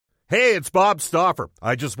Hey, it's Bob Stauffer.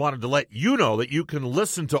 I just wanted to let you know that you can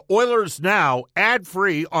listen to Oilers Now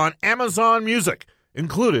ad-free on Amazon Music,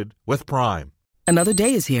 included with Prime. Another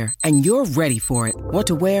day is here, and you're ready for it. What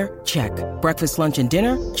to wear? Check. Breakfast, lunch, and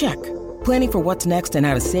dinner? Check. Planning for what's next and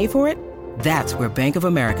how to save for it? That's where Bank of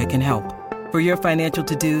America can help. For your financial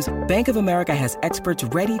to-dos, Bank of America has experts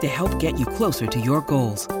ready to help get you closer to your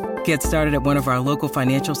goals. Get started at one of our local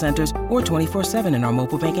financial centers or 24/7 in our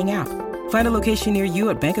mobile banking app. Find a location near you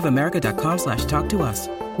at bankofamerica.com/talktous.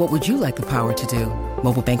 What would you like the power to do?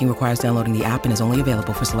 Mobile banking requires downloading the app and is only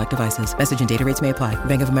available for select devices. Message and data rates may apply.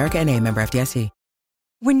 Bank of America N.A., member FDIC.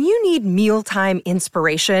 When you need mealtime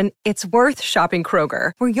inspiration, it's worth shopping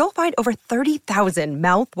Kroger, where you'll find over 30,000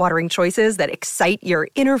 mouth-watering choices that excite your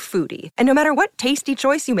inner foodie. And no matter what tasty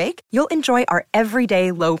choice you make, you'll enjoy our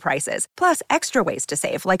everyday low prices, plus extra ways to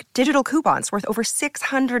save, like digital coupons worth over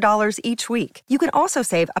 $600 each week. You can also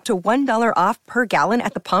save up to $1 off per gallon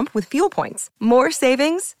at the pump with fuel points. More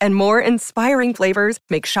savings and more inspiring flavors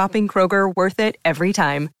make shopping Kroger worth it every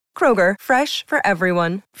time. Kroger, fresh for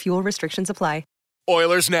everyone. Fuel restrictions apply.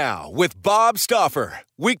 Oilers Now with Bob Stauffer.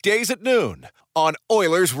 Weekdays at noon on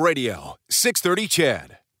Oilers Radio, 630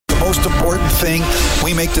 CHED. The most important thing,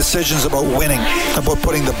 we make decisions about winning, about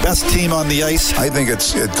putting the best team on the ice. I think it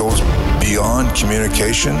goes beyond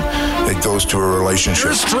communication. It goes to a relationship.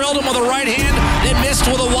 Here's drilled him with a right hand, then missed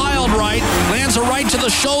with a wild right. Lands a right to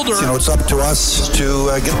the shoulder. You know, it's up to us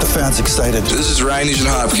to get the fans excited. This is Ryan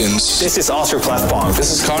Nugent-Hopkins. This is Oscar Klefbom.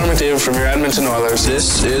 This is Connor McDavid from your Edmonton Oilers.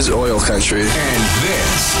 This is Oil Country. And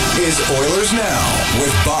this is Oilers Now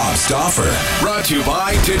with Bob Stauffer. Brought to you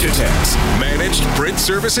by Digitex. Managed print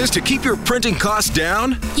services to keep your printing costs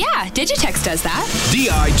down? Yeah, Digitex does that.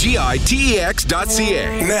 Digitex.ca.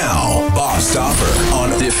 Now, Bob Stauffer on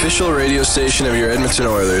the official radio station of your Edmonton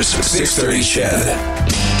Oilers, 630 CHED.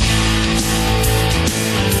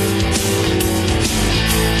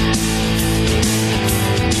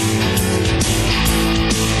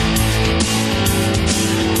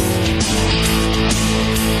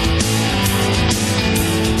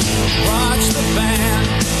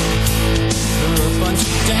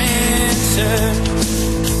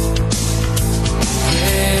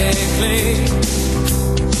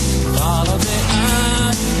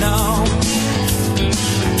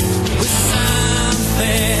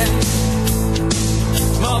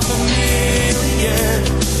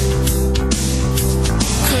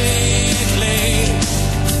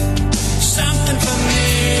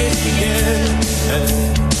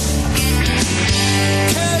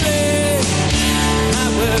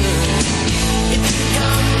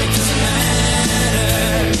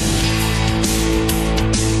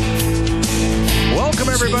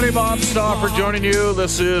 Joining you,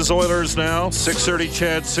 this is Oilers Now, 630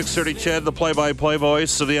 CHED, 630 CHED, the play-by-play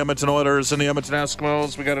voice of the Edmonton Oilers and the Edmonton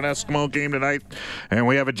Eskimos. We got an Eskimo game tonight, and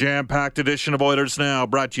we have a jam-packed edition of Oilers Now,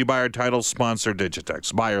 brought to you by our title sponsor,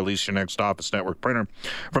 Digitex. Buy or lease your next office network printer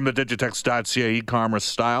from the Digitex.ca e-commerce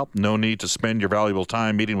style. No need to spend your valuable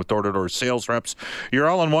time meeting with door-to-door sales reps. You're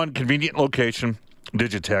all in one convenient location.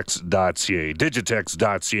 Digitex.ca.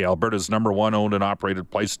 Digitex.ca, Alberta's number one owned and operated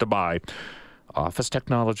place to buy office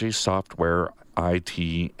technology, software,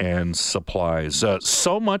 IT, and supplies.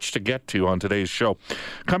 So much to get to on today's show.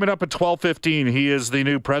 Coming up at 12:15, he is the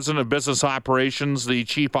new president of business operations, the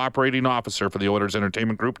chief operating officer for the Oilers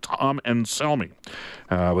Entertainment Group, Tom Anselmi,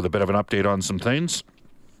 with a bit of an update on some things.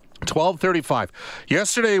 12:35.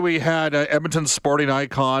 Yesterday we had Edmonton sporting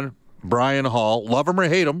icon Brian Hall. Love him or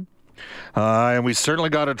hate him. And we certainly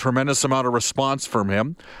got a tremendous amount of response from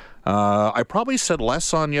him. I probably said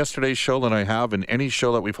less on yesterday's show than I have in any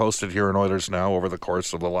show that we've hosted here in Oilers Now over the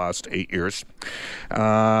course of the last 8 years.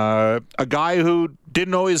 A guy who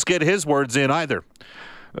didn't always get his words in either.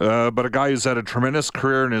 But a guy who's had a tremendous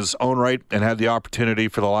career in his own right and had the opportunity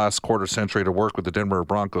for the last quarter century to work with the Denver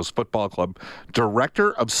Broncos Football Club.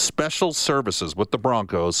 Director of Special Services with the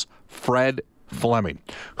Broncos, Fred Fleming,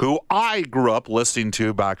 who I grew up listening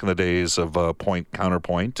to back in the days of Point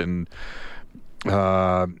Counterpoint, and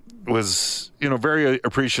was, very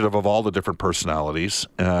appreciative of all the different personalities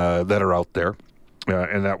that are out there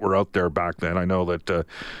and that were out there back then. I know that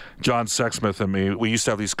John Sexsmith and me, we used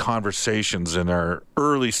to have these conversations in our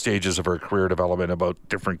early stages of our career development about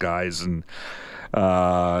different guys and,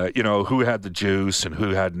 who had the juice and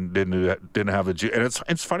who didn't have the juice. And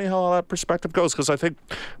it's funny how all that perspective goes, because I think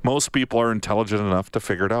most people are intelligent enough to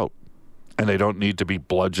figure it out, and they don't need to be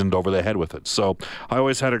bludgeoned over the head with it. So I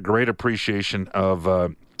always had a great appreciation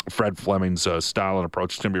of Fred Fleming's style and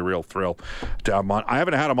approach. It's going to be a real thrill to have him on. I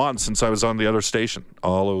haven't had him on since I was on the other station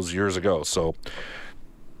all those years ago, so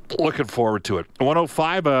looking forward to it.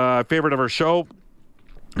 105, favorite of our show.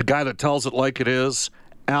 the guy that tells it like it is.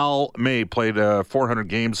 Al May played 400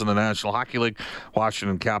 games in the National Hockey League.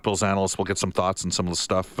 Washington Capitals analyst. We'll get some thoughts on some of the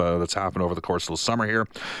stuff that's happened over the course of the summer here.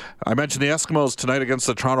 I mentioned the Eskimos tonight against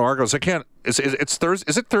the Toronto Argos. It's Thursday.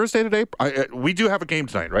 Is it Thursday today? We do have a game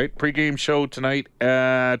tonight, right? Pre-game show tonight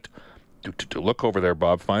at... Look over there,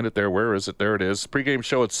 Bob. Find it there. Where is it? There it is. Pre-game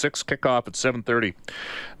show at 6, kickoff at 7:30.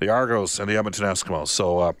 The Argos and the Edmonton Eskimos.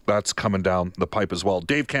 So that's coming down the pipe as well.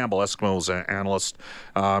 Dave Campbell, Eskimos analyst.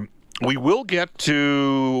 We will get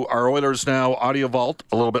to our Oilers Now audio vault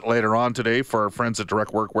a little bit later on today for our friends at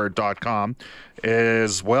directworkwear.com,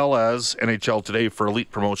 as well as NHL Today for Elite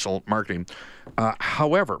Promotional Marketing.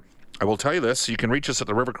 However, I will tell you this. You can reach us at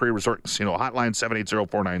the River Cree Resort Casino hotline,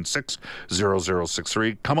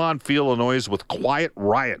 780-496-0063. Come on, feel the noise with Quiet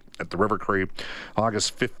Riot at the River Cree,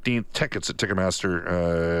 August 15th. Tickets at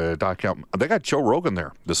Ticketmaster.com. They got Joe Rogan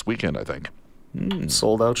there this weekend, I think.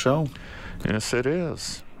 Sold out show. Yes, it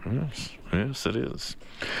is. Yes, it is.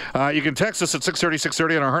 You can text us at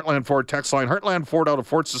 630-630 on our Heartland Ford text line. Heartland Ford out of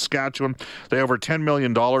Fort Saskatchewan. They have over $10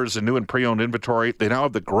 million in new and pre-owned inventory. They now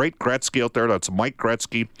have the great Gretzky out there. That's Mike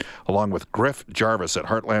Gretzky, along with Griff Jarvis at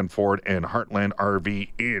Heartland Ford and Heartland RV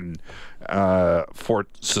in Fort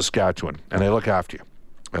Saskatchewan. And they look after you.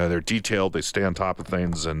 They're detailed. They stay on top of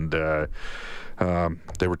things, and they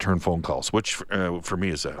return phone calls, which for me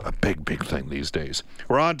is a big, big thing these days.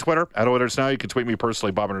 We're on Twitter at Oilers Now. You can tweet me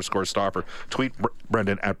personally, Bob_Stauffer. Tweet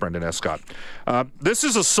Brendan at Brendan S. Scott. This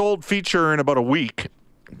is a sold feature in about a week,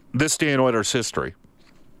 this day in Oilers history.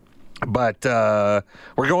 But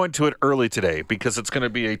we're going to it early today because it's going to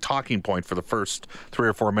be a talking point for the first 3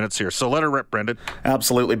 or 4 minutes here. So let her rip, Brendan.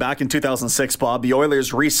 Absolutely. Back in 2006, Bob, the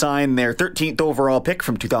Oilers re-signed their 13th overall pick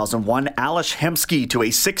from 2001, Ales Hemsky, to a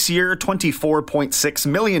 6-year, $24.6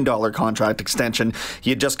 million contract extension. He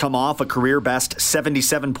had just come off a career-best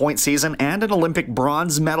 77-point season and an Olympic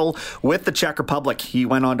bronze medal with the Czech Republic. He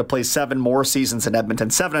went on to play 7 more seasons in Edmonton,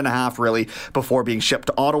 7.5 really, before being shipped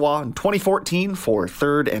to Ottawa in 2014 for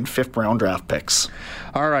 3rd and 5th round draft picks.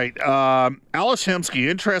 All right. Ales Hemsky,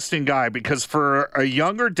 interesting guy, because for a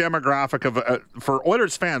younger demographic of for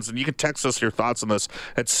Oilers fans, and you can text us your thoughts on this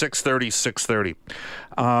at 630.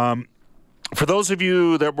 For those of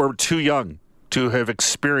you that were too young to have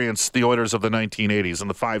experienced the Oilers of the 1980s and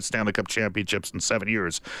the 5 Stanley Cup championships in 7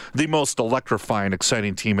 years, the most electrifying,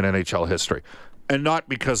 exciting team in NHL history. And not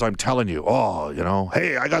because I'm telling you,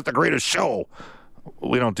 hey, I got the greatest show.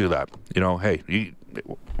 We don't do that. Hey,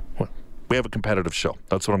 we have a competitive show.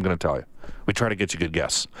 That's what I'm going to tell you. We try to get you good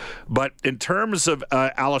guests. But in terms of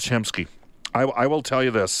Ales Hemsky, I will tell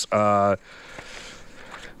you this. I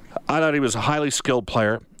thought he was a highly skilled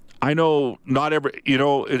player. I know not every,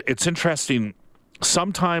 it's interesting.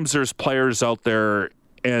 Sometimes there's players out there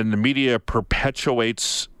and the media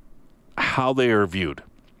perpetuates how they are viewed.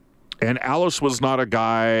 And Ales was not a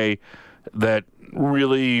guy that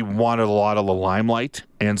really wanted a lot of the limelight.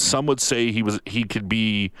 And some would say he could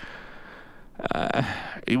be...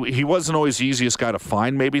 he wasn't always the easiest guy to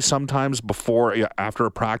find, maybe sometimes after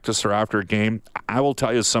a practice or after a game. I will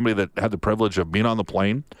tell you, as somebody that had the privilege of being on the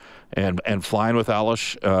plane and flying with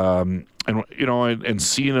Ales, and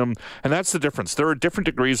seeing him, and that's the difference. There are different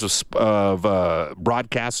degrees of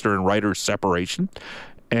broadcaster and writer separation,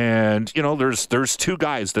 and there's 2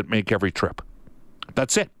 guys that make every trip.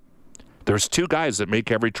 That's it. There's 2 guys that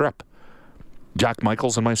make every trip. Jack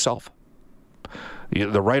Michaels and myself.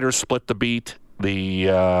 The writers split the beat.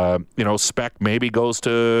 The Spec maybe does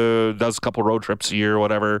a couple road trips a year or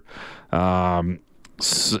whatever. Some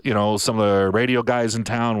of the radio guys in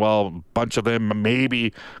town, well, a bunch of them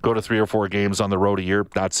maybe go to 3 or 4 games on the road a year.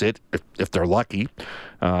 That's it, if they're lucky.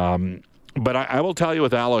 But I will tell you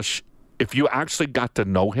with Ales, if you actually got to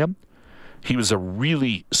know him, he was a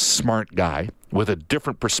really smart guy with a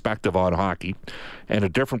different perspective on hockey and a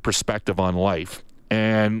different perspective on life,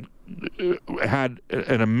 and had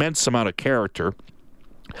an immense amount of character.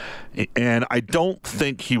 And I don't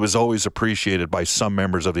think he was always appreciated by some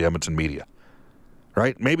members of the Edmonton media,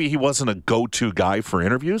 right? Maybe he wasn't a go-to guy for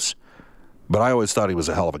interviews, but I always thought he was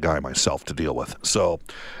a hell of a guy myself to deal with. So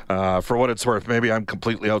for what it's worth, maybe I'm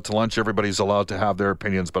completely out to lunch. Everybody's allowed to have their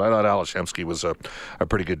opinions, but I thought Ales Hemsky was a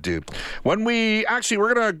pretty good dude. We're going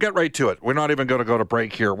to get right to it. We're not even going to go to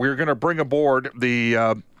break here. We're going to bring aboard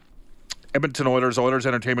the Edmonton Oilers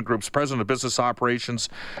Entertainment Group's President of Business Operations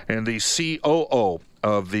and the COO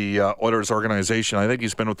of the Oilers organization. I think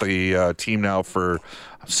he's been with the team now for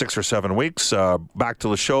 6 or 7 weeks. Back to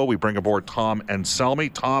the show, we bring aboard Tom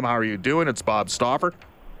Anselmi. Tom, how are you doing? It's Bob Stauffer.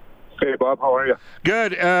 Hey, Bob. How are you?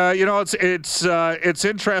 Good. It's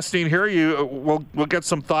interesting here. We'll get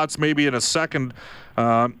some thoughts maybe in a second.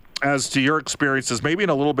 as to your experiences, maybe in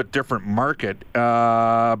a little bit different market,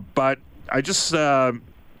 but I just how's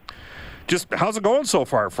it going so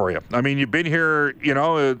far for you? I mean, you've been here,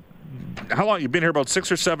 how long? You've been here about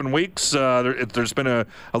 6 or 7 weeks. There's been a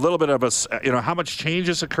little bit of how much change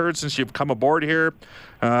has occurred since you've come aboard here,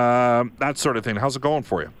 that sort of thing. How's it going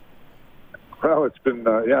for you? Well, it's been,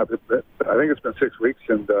 I think it's been 6 weeks,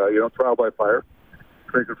 and, trial by fire,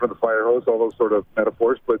 drinking from the fire hose, all those sort of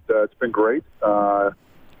metaphors, but it's been great.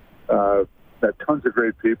 Met tons of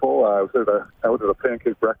great people. I was out at a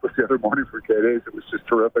pancake breakfast the other morning for K-Days. It was just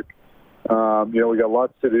terrific. We got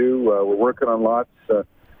lots to do. We're working on lots,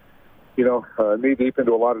 knee deep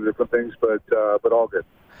into a lot of different things, but all good.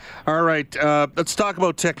 All right, let's talk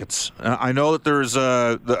about tickets. I know that there's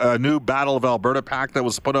a new Battle of Alberta pack that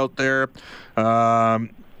was put out there.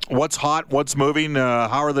 What's hot? What's moving?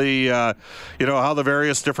 How are the how the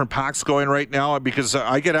various different packs going right now? Because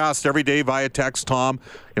I get asked every day via text, Tom.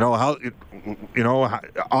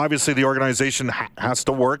 Obviously the organization has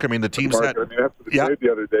to work. I mean, the team's had. After the trade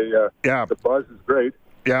the other day, the buzz is great.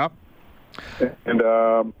 Yeah,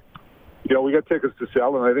 and we got tickets to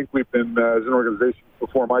sell, and I think we've been, as an organization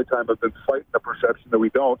before my time, have been fighting the perception that we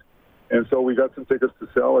don't. And so we got some tickets to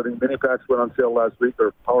sell. I think mini packs went on sale last week,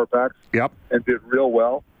 or power packs, and did real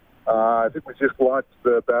well. I think we just launched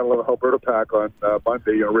the Battle of Alberta pack on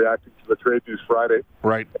Monday, reacting to the trade news Friday.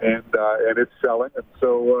 Right. And it's selling. And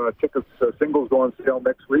so tickets, singles go on sale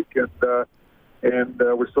next week, and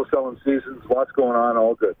we're still selling seasons. Lots going on,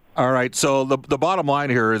 all good. All right. So the bottom line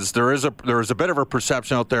here is there is a bit of a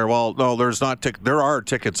perception out there. Well, no, there's not. There are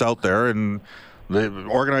tickets out there, and the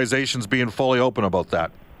organization's being fully open about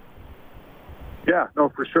that. Yeah, no,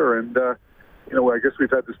 for sure. And I guess we've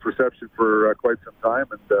had this perception for quite some time,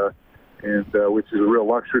 and which is a real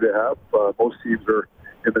luxury to have. Most teams are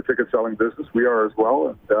in the ticket selling business. We are as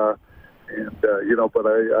well, but I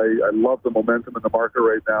love the momentum in the market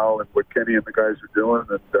right now and what Kenny and the guys are doing,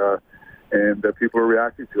 and people are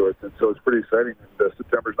reacting to it, and so it's pretty exciting. And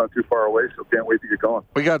September's not too far away, so can't wait to get going.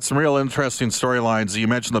 We got some real interesting storylines. You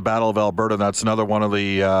mentioned the Battle of Alberta. That's another one of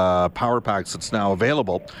the power packs that's now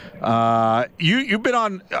available. You've been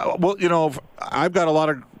on. I've got a lot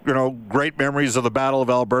of great memories of the Battle of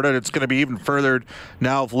Alberta. And it's going to be even furthered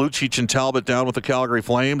now with Lucic and Talbot down with the Calgary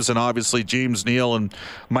Flames, and obviously James Neal and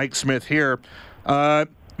Mike Smith here.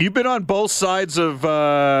 You've been on both sides of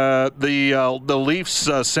the Leafs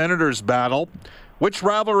Senators battle. Which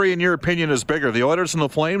rivalry, in your opinion, is bigger, the Oilers and the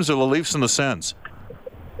Flames, or the Leafs and the Sens?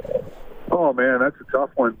 Oh man, that's a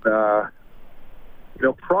tough one.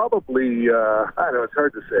 Probably. I don't know. It's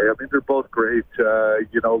hard to say. I mean, they're both great.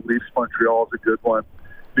 Leafs Montreal is a good one.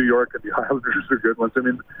 New York and the Islanders are good ones. I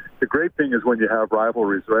mean, the great thing is when you have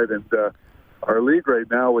rivalries, right? And our league right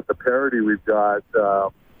now, with the parity we've got,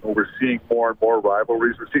 we're seeing more and more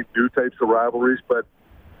rivalries. We're seeing new types of rivalries, but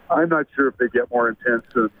I'm not sure if they get more intense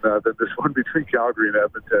than this one between Calgary and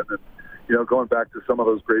Edmonton. And going back to some of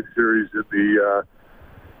those great series in the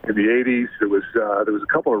 80s, there was a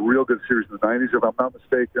couple of real good series in the 90s, if I'm not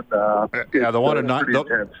mistaken.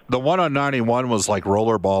 The one on 91 was like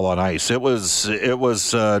rollerball on ice. It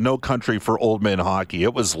was No Country for Old Men hockey.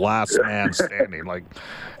 It was last man standing. Like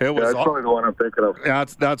it was. That's probably the one I'm thinking of.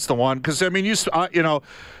 That's the one, because I mean,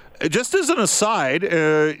 just as an aside,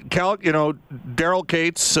 Daryl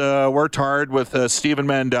Cates worked hard with Stephen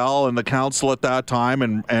Mandel and the council at that time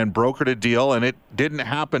and brokered a deal, and it didn't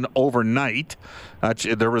happen overnight.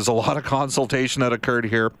 There was a lot of consultation that occurred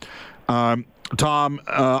here. Tom,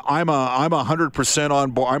 I'm 100%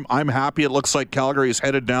 on board. I'm happy. It looks like Calgary is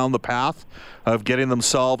headed down the path of getting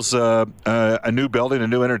themselves a new building, a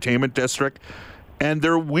new entertainment district. And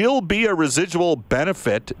there will be a residual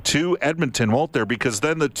benefit to Edmonton, won't there? Because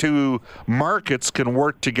then the two markets can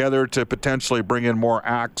work together to potentially bring in more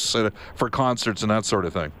acts for concerts and that sort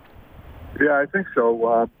of thing. Yeah, I think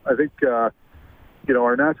so. I think our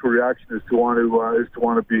natural reaction is to want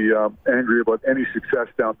to be angry about any success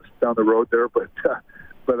down the road there. But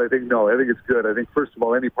I think no. I think it's good. I think first of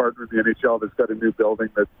all, any partner in the NHL that's got a new building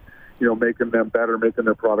that's making them better, making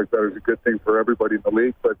their product better is a good thing for everybody in the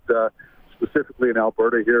league. But specifically in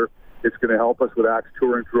Alberta here, it's going to help us with acts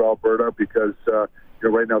touring through Alberta because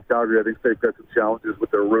right now Calgary, I think they've got some challenges with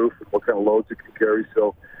their roof and what kind of loads it can carry.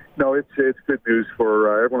 So no, it's good news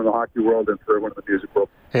for everyone in the hockey world and for everyone in the music world.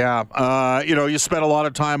 Yeah, you spent a lot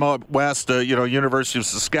of time out west, University of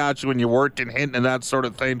Saskatchewan, you worked in Hinton and that sort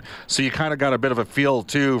of thing, so you kind of got a bit of a feel,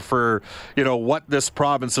 too, for, what this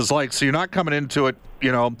province is like. So you're not coming into it,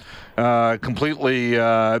 completely,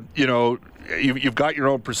 you've got your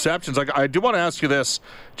own perceptions. I do want to ask you this,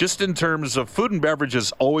 just in terms of food and beverage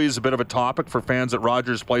is always a bit of a topic for fans at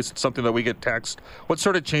Rogers Place. It's something that we get text. What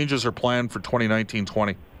sort of changes are planned for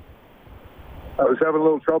 2019-20? I was having a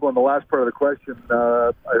little trouble in the last part of the question.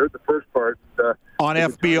 I heard the first part. On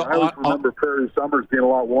FBO. I always remember Prairie Summers being a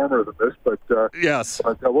lot warmer than this, but yes.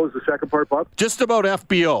 But, what was the second part, Bob? Just about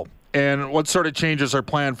FBO and what sort of changes are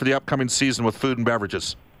planned for the upcoming season with food and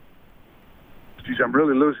beverages. Geez, I'm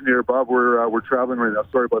really losing you here, Bob. We're traveling right now.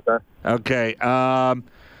 Sorry about that. Okay.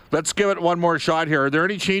 Let's give it one more shot here. Are there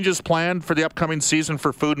any changes planned for the upcoming season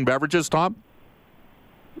for food and beverages, Tom?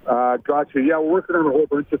 Gotcha. Yeah, we're working on a whole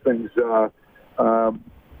bunch of things.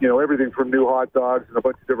 Everything from new hot dogs and a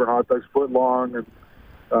bunch of different hot dogs, foot long, and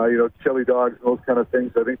chili dogs and those kind of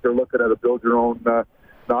things. I think they're looking at a build your own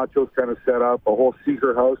nachos kind of setup, a whole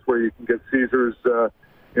Caesar house where you can get Caesars,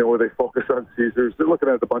 where they focus on Caesars. They're looking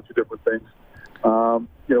at a bunch of different things.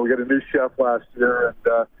 We got a new chef last year,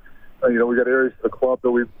 and we got areas of the club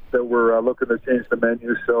that we're looking to change the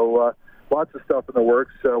menu. So lots of stuff in the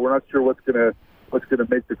works. We're not sure what's going to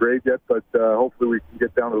make the grade yet, but hopefully we can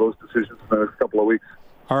get down to those decisions in the next couple of weeks.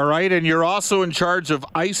 All right, and you're also in charge of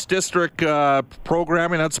Ice District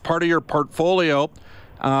programming. That's part of your portfolio.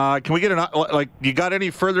 Can we get you got any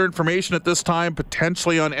further information at this time,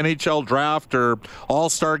 potentially on NHL draft or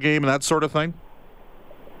All-Star game and that sort of thing?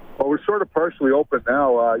 Well, we're sort of partially open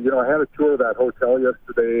now. I had a tour of that hotel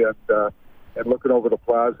yesterday and looking over the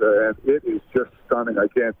plaza, and it is just stunning. I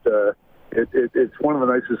can't. It's one of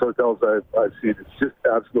the nicest hotels I've seen. It's just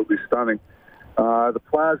absolutely stunning. The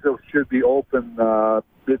plaza should be open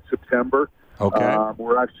mid-September. Okay.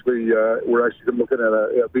 We're actually looking at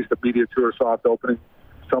at least a media tour soft opening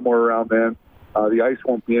somewhere around then. The ice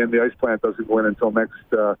won't be in. The ice plant doesn't go in until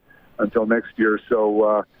next year.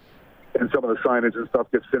 So. And some of the signage and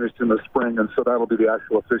stuff gets finished in the spring, and so that'll be the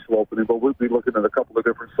actual official opening. But we'll be looking at a couple of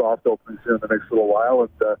different soft openings here in the next little while,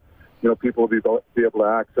 and people will be able to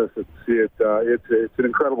access it and see it. It's an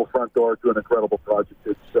incredible front door to an incredible project.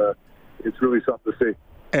 It's really something to see.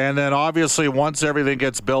 And then obviously once everything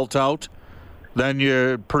gets built out, then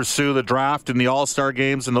you pursue the draft and the All-Star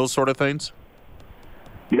games and those sort of things?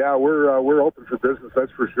 Yeah, we're open for business,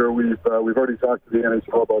 that's for sure. We've already talked to the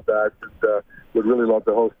NHL about that, and would really love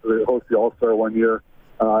to host the All-Star one year.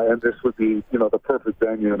 And this would be, the perfect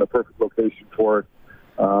venue and the perfect location for it.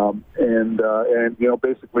 And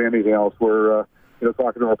basically anything else. We're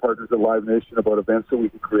talking to our partners at Live Nation about events that we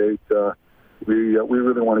can create. We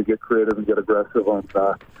really want to get creative and get aggressive on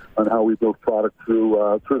how we build product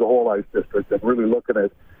through the whole Ice District, and really looking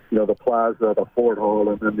at the plaza, the Ford Hall,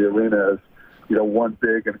 and then the arena as one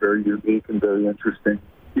big and very unique and very interesting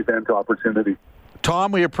event opportunity.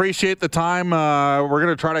 Tom, we appreciate the time. We're going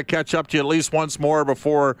to try to catch up to you at least once more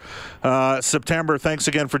before September. Thanks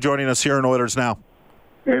again for joining us here in Oilers Now.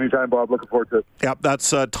 Anytime, Bob. Looking forward to it. Yep,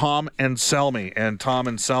 that's Tom Anselmi. And Tom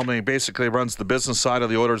Anselmi basically runs the business side of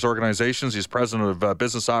the Oilers organizations. He's president of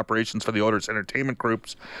business operations for the Oilers Entertainment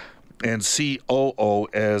Groups and COO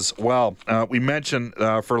as well. We mentioned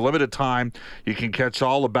for a limited time, you can catch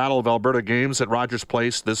all the Battle of Alberta games at Rogers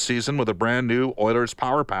Place this season with a brand new Oilers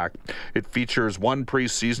Power Pack. It features 1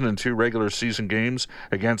 preseason and 2 regular season games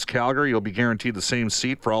against Calgary. You'll be guaranteed the same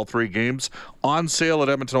seat for all 3 games. On sale at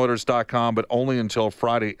EdmontonOilers.com, but only until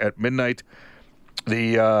Friday at midnight.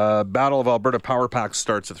 The Battle of Alberta Power Pack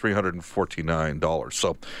starts at $349.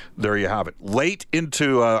 So there you have it. Late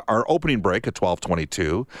into our opening break at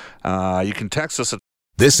 12:22, you can text us at...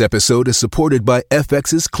 This episode is supported by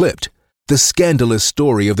FX's Clipped, the scandalous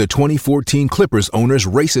story of the 2014 Clippers owner's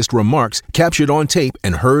racist remarks captured on tape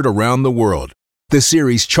and heard around the world. The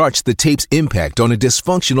series charts the tape's impact on a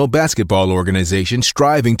dysfunctional basketball organization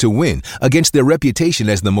striving to win against their reputation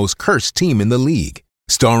as the most cursed team in the league.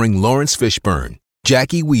 Starring Lawrence Fishburne,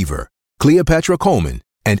 Jackie Weaver, Cleopatra Coleman,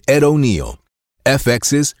 and Ed O'Neill.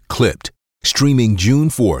 FX's Clipped, streaming June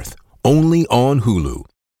 4th, only on Hulu.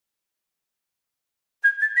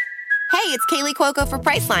 Hey, it's Kaylee Cuoco for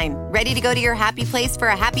Priceline. Ready to go to your happy place for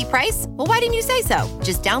a happy price? Well, why didn't you say so?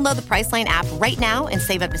 Just download the Priceline app right now and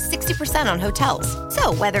save up to 60% on hotels.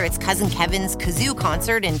 So whether it's Cousin Kevin's Kazoo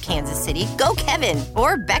Concert in Kansas City, go Kevin,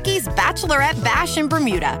 or Becky's Bachelorette Bash in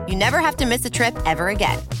Bermuda, you never have to miss a trip ever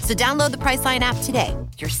again. So download the Priceline app today.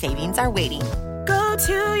 Your savings are waiting. Go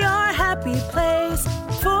to your happy place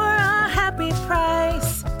for a happy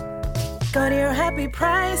price. Go to your happy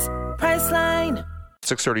price, Priceline.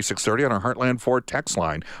 630 on our Heartland Ford text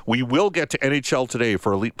line. We will get to NHL Today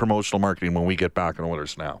for elite promotional marketing when we get back on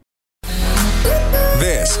Oilers Now.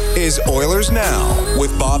 This is Oilers Now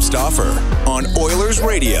with Bob Stauffer on Oilers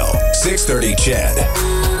Radio, 630 CHED.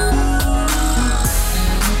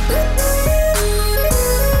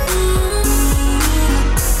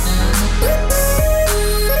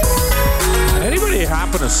 Anybody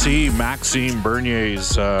happen to see Maxime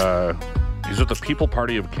Bernier's, he's with the People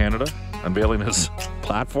Party of Canada, unveiling his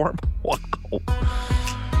platform? Wow.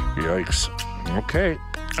 Yikes. Okay.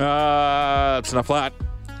 That's enough of that.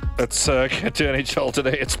 Let's get to NHL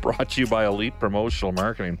Today. It's brought to you by Elite Promotional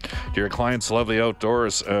Marketing. Do your clients love the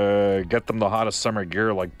outdoors? Get them the hottest summer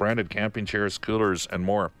gear like branded camping chairs, coolers, and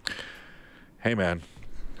more. Hey, man,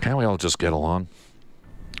 can't we all just get along?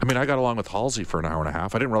 I mean, I got along with Halsey for an hour and a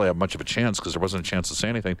half. I didn't really have much of a chance because there wasn't a chance to say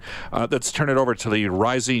anything. Let's turn it over to the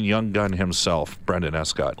rising young gun himself, Brendan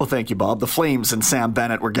Escott. Well, thank you, Bob. The Flames and Sam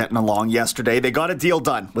Bennett were getting along yesterday. They got a deal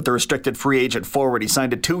done with the restricted free agent forward. He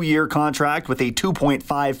signed a 2-year contract with a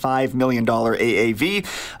 $2.55 million AAV.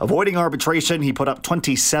 Avoiding arbitration, he put up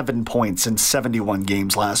 27 points in 71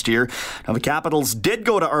 games last year. Now, the Capitals did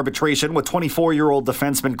go to arbitration with 24-year-old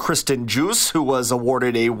defenseman Kristen Juice, who was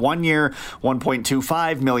awarded a 1-year,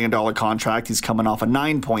 $1.25 million contract. He's coming off a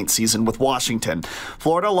 9-point season with Washington.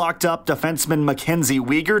 Florida locked up defenseman Mackenzie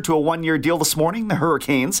Weegar to a 1-year deal this morning. The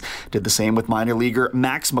Hurricanes did the same with minor leaguer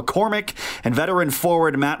Max McCormick, and veteran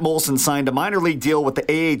forward Matt Molson signed a minor league deal with the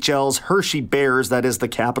AHL's Hershey Bears, that is the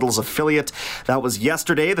Capitals affiliate. That was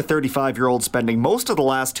yesterday. The 35-year-old spending most of the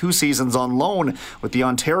last 2 seasons on loan with the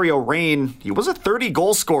Ontario Reign. He was a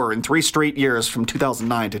 30-goal scorer in 3 straight years from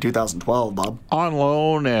 2009 to 2012, Bob. On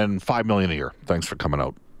loan and $5 million a year. Thanks for coming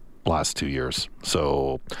out. Last 2 years.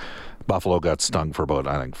 So Buffalo got stung for about,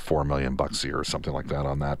 I think, $4 million a year or something like that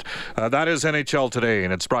on that. That is NHL Today,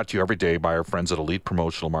 and it's brought to you every day by our friends at Elite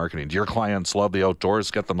Promotional Marketing. Do your clients love the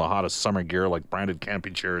outdoors? Get them the hottest summer gear like branded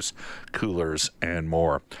camping chairs, coolers, and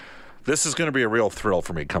more. This is going to be a real thrill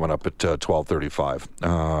for me coming up at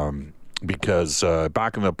 12:35 because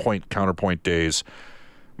back in the counterpoint days,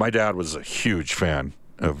 my dad was a huge fan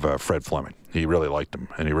of Fred Fleming. He really liked him,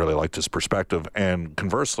 and he really liked his perspective. And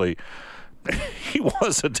conversely, he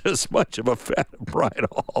wasn't as much of a fan of Brian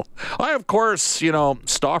Hall. Of course,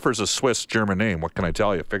 Stauffer's a Swiss German name. What can I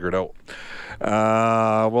tell you? Figure it out.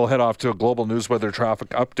 We'll head off to a global news weather traffic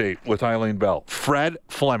update with Eileen Bell. Fred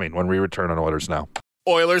Fleming when we return on Oilers Now.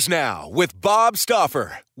 Oilers Now with Bob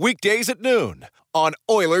Stauffer. Weekdays at noon on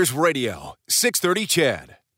Oilers Radio, 630 CHED.